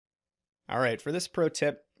All right, for this pro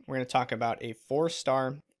tip, we're going to talk about a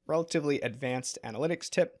 4-star, relatively advanced analytics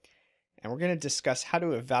tip, and we're going to discuss how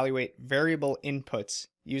to evaluate variable inputs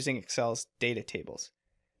using Excel's data tables.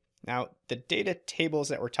 Now, the data tables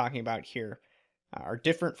that we're talking about here are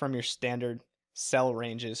different from your standard cell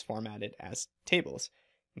ranges formatted as tables.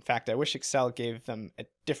 In fact, I wish Excel gave them a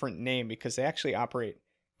different name because they actually operate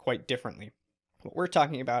quite differently. What we're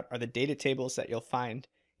talking about are the data tables that you'll find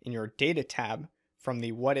in your data tab from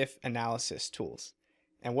the what if analysis tools.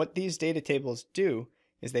 And what these data tables do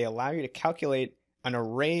is they allow you to calculate an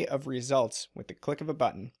array of results with the click of a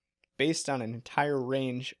button based on an entire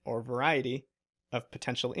range or variety of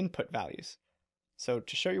potential input values. So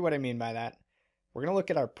to show you what I mean by that, we're going to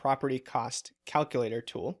look at our property cost calculator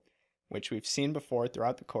tool, which we've seen before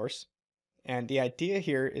throughout the course. And the idea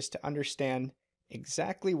here is to understand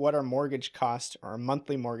exactly what our mortgage cost or our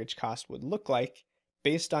monthly mortgage cost would look like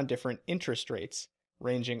based on different interest rates,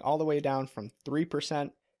 ranging all the way down from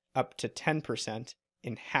 3% up to 10%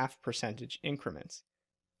 in half percentage increments.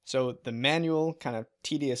 So the manual, kind of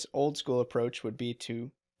tedious old school approach would be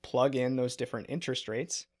to plug in those different interest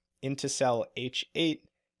rates into cell H8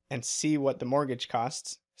 and see what the mortgage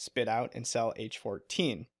costs spit out in cell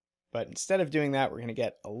H14. But instead of doing that, we're going to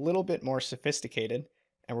get a little bit more sophisticated,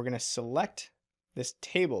 and we're going to select this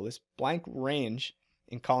table, this blank range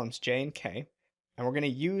in columns J and K, and we're going to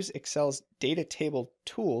use Excel's data table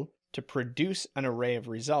tool to produce an array of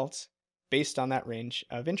results based on that range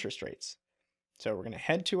of interest rates. So we're going to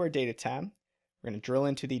head to our data tab. We're going to drill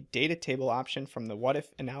into the data table option from the what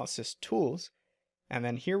if analysis tools. And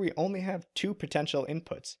then here we only have two potential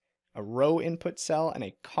inputs, a row input cell and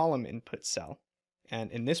a column input cell.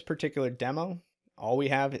 And in this particular demo, all we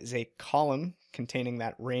have is a column containing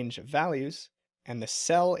that range of values, and the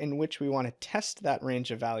cell in which we want to test that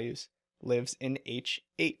range of values lives in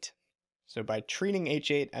H8. So by treating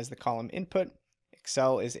H8 as the column input,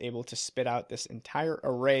 Excel is able to spit out this entire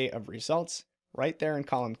array of results right there in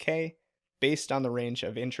column K based on the range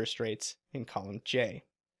of interest rates in column J.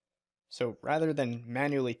 So rather than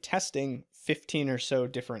manually testing 15 or so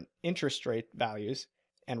different interest rate values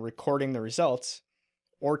and recording the results,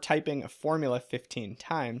 or typing a formula 15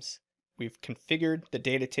 times, we've configured the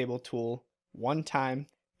data table tool one time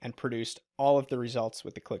and produced all of the results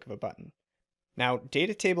with the click of a button. Now,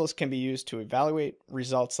 data tables can be used to evaluate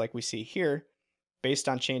results like we see here based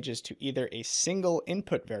on changes to either a single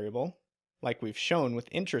input variable, like we've shown with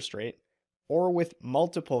interest rate, or with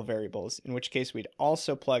multiple variables, in which case we'd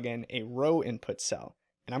also plug in a row input cell.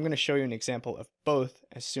 And I'm going to show you an example of both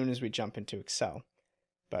as soon as we jump into Excel.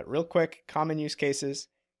 But real quick, common use cases,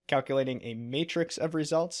 calculating a matrix of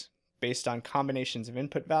results based on combinations of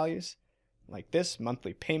input values, like this,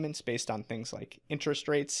 monthly payments based on things like interest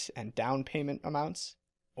rates and down payment amounts.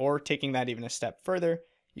 Or taking that even a step further,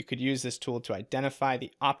 you could use this tool to identify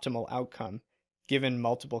the optimal outcome given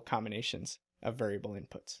multiple combinations of variable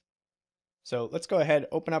inputs. So let's go ahead,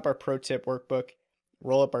 open up our pro tip workbook,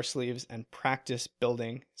 roll up our sleeves, and practice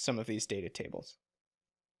building some of these data tables.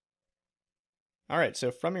 All right,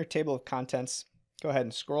 so from your table of contents, go ahead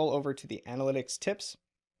and scroll over to the analytics tips.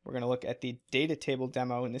 We're going to look at the data table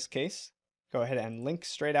demo in this case. Go ahead and link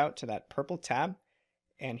straight out to that purple tab.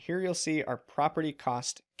 And here you'll see our property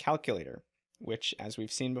cost calculator, which, as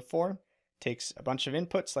we've seen before, takes a bunch of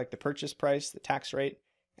inputs like the purchase price, the tax rate,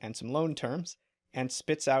 and some loan terms, and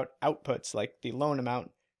spits out outputs like the loan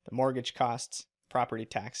amount, the mortgage costs, property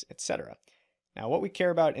tax, etc. Now, what we care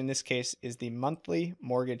about in this case is the monthly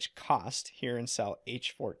mortgage cost here in cell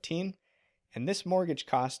H14. And this mortgage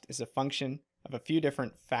cost is a function of a few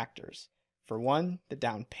different factors. For one, the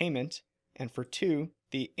down payment, and for two,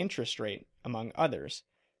 the interest rate, among others.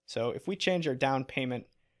 So if we change our down payment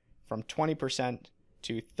from 20%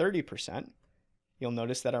 to 30%, you'll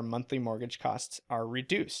notice that our monthly mortgage costs are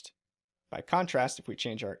reduced. By contrast, if we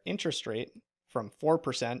change our interest rate from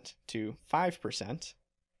 4% to 5%,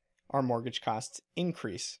 our mortgage costs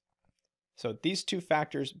increase. So these two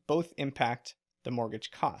factors both impact the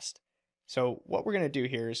mortgage cost. So what we're going to do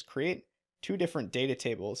here is create two different data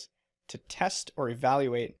tables to test or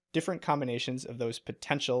evaluate different combinations of those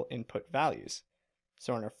potential input values.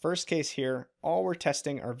 So in our first case here, all we're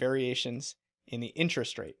testing are variations in the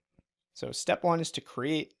interest rate. So step one is to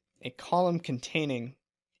create a column containing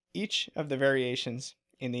each of the variations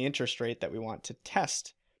in the interest rate that we want to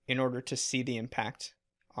test in order to see the impact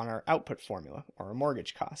on our output formula or our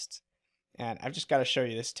mortgage costs. And I've just got to show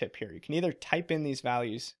you this tip here. You can either type in these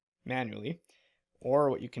values manually, or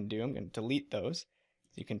what you can do, I'm going to delete those.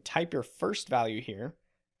 You can type your first value here,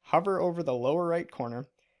 hover over the lower right corner,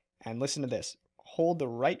 and listen to this. Hold the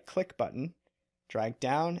right click button, drag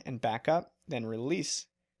down and back up, then release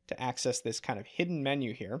to access this kind of hidden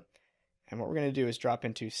menu here. And what we're going to do is drop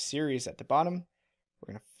into series at the bottom.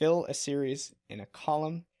 We're going to fill a series in a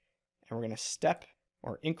column, and we're going to step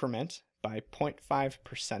or increment by 0.5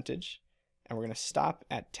 percentage, and we're going to stop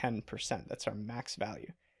at 10%. That's our max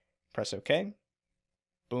value. Press OK.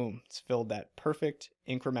 Boom, it's filled that perfect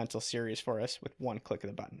incremental series for us with one click of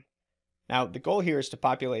the button. Now, the goal here is to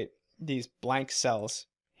populate these blank cells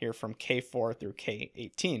here from K4 through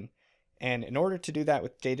K18. And in order to do that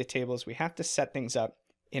with data tables, we have to set things up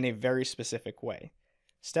in a very specific way.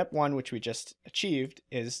 Step 1, which we just achieved,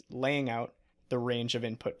 is laying out the range of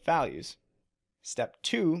input values. Step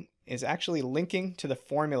 2 is actually linking to the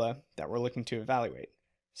formula that we're looking to evaluate.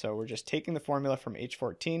 So we're just taking the formula from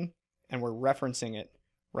H14 and we're referencing it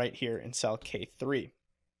right here in cell K3.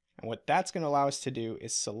 And what that's going to allow us to do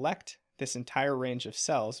is select this entire range of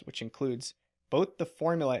cells, which includes both the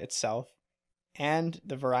formula itself and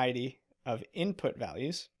the variety of input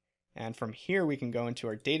values. And from here, we can go into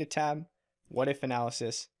our data tab, what if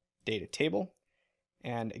analysis, data table.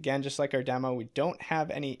 And again, just like our demo, we don't have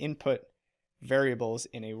any input variables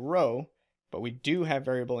in a row, but we do have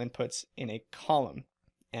variable inputs in a column.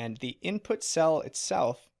 And the input cell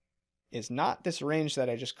itself is not this range that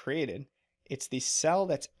I just created. It's the cell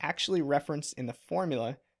that's actually referenced in the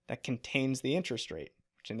formula that contains the interest rate,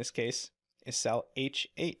 which in this case is cell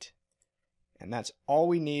H8. And that's all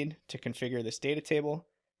we need to configure this data table.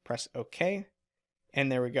 Press OK,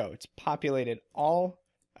 and there we go. It's populated all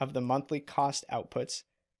of the monthly cost outputs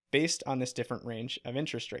based on this different range of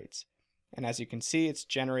interest rates. And as you can see, it's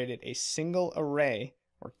generated a single array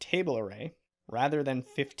or table array rather than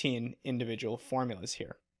 15 individual formulas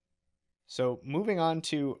here. So moving on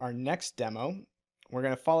to our next demo, we're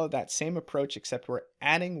going to follow that same approach, except we're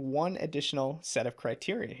adding one additional set of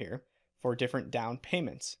criteria here for different down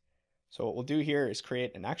payments. So what we'll do here is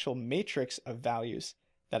create an actual matrix of values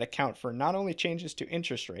that account for not only changes to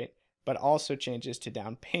interest rate, but also changes to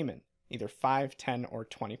down payment, either 5, 10, or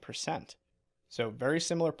 20%. So very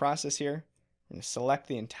similar process here. We're going to select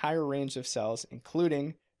the entire range of cells,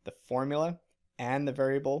 including the formula and the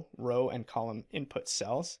variable row and column input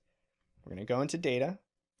cells. We're going to go into data,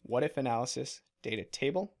 what if analysis, data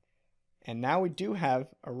table. And now we do have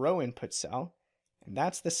a row input cell, and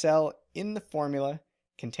that's the cell in the formula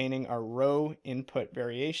containing our row input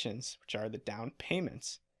variations, which are the down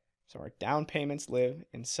payments. So our down payments live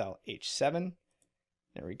in cell H7.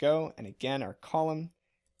 There we go. And again, our column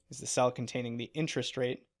is the cell containing the interest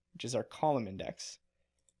rate, which is our column index.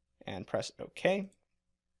 And press OK.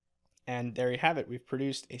 And there you have it. We've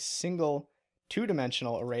produced a single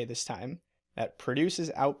two-dimensional array this time that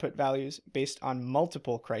produces output values based on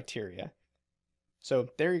multiple criteria. So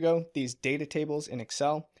there you go. These data tables in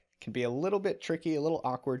Excel can be a little bit tricky, a little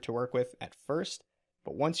awkward to work with at first,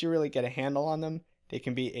 but once you really get a handle on them, they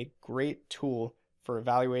can be a great tool for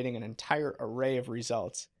evaluating an entire array of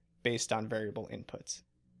results based on variable inputs.